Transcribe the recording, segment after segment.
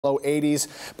low 80s,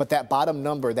 but that bottom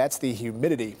number, that's the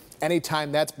humidity.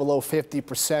 Anytime that's below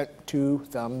 50%, 2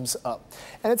 thumbs up.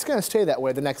 And it's going to stay that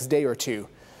way the next day or two.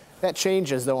 That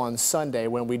changes, though, on Sunday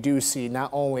when we do see not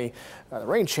only the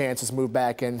rain chances move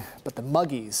back in, but the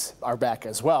muggies are back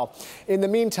as well. In the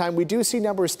meantime, we do see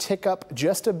numbers tick up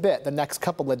just a bit the next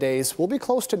couple of days. We'll be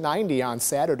close to 90 on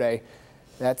Saturday.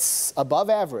 That's above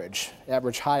average.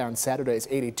 Average high on Saturday is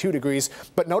 82 degrees.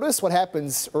 But notice what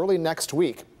happens early next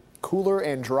week. Cooler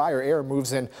and drier air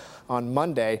moves in on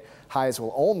Monday. Highs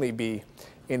will only be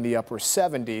in the upper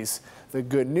 70s. The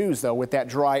good news, though, with that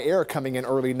dry air coming in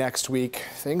early next week,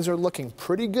 things are looking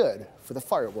pretty good for the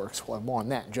fireworks. We'll have more on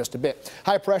that in just a bit.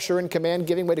 High pressure in command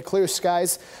giving way to clear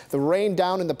skies. The rain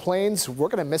down in the plains, we're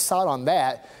going to miss out on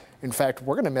that. In fact,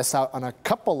 we're going to miss out on a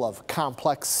couple of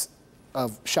complex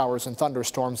of showers and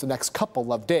thunderstorms the next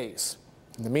couple of days.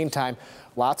 In the meantime,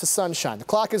 lots of sunshine. The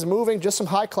clock is moving, just some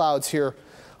high clouds here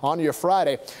on your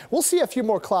Friday. We'll see a few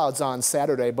more clouds on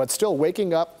Saturday, but still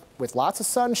waking up with lots of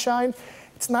sunshine.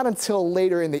 It's not until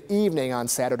later in the evening on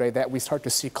Saturday that we start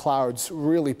to see clouds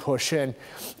really push in.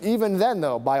 Even then,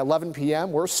 though, by 11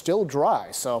 p.m., we're still dry.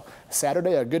 So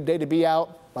Saturday, a good day to be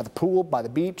out by the pool, by the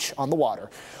beach, on the water.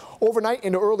 Overnight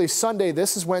into early Sunday,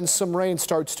 this is when some rain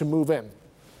starts to move in.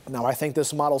 Now, I think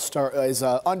this model is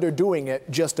underdoing it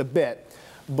just a bit,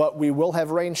 but we will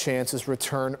have rain chances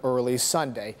return early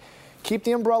Sunday. Keep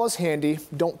the umbrellas handy.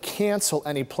 Don't cancel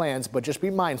any plans, but just be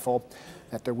mindful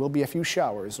that there will be a few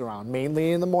showers around,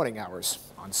 mainly in the morning hours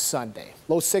on Sunday.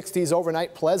 Low 60s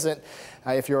overnight, pleasant.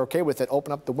 If you're okay with it,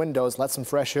 open up the windows, let some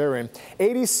fresh air in.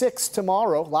 86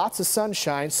 tomorrow, lots of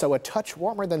sunshine, so a touch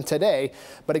warmer than today.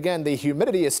 But again, the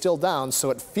humidity is still down, so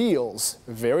it feels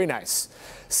very nice.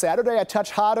 Saturday, a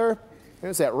touch hotter.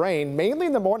 There's that rain, mainly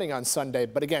in the morning on Sunday.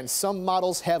 But again, some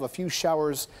models have a few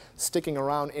showers sticking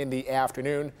around in the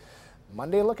afternoon.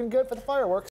 Monday looking good for the fireworks.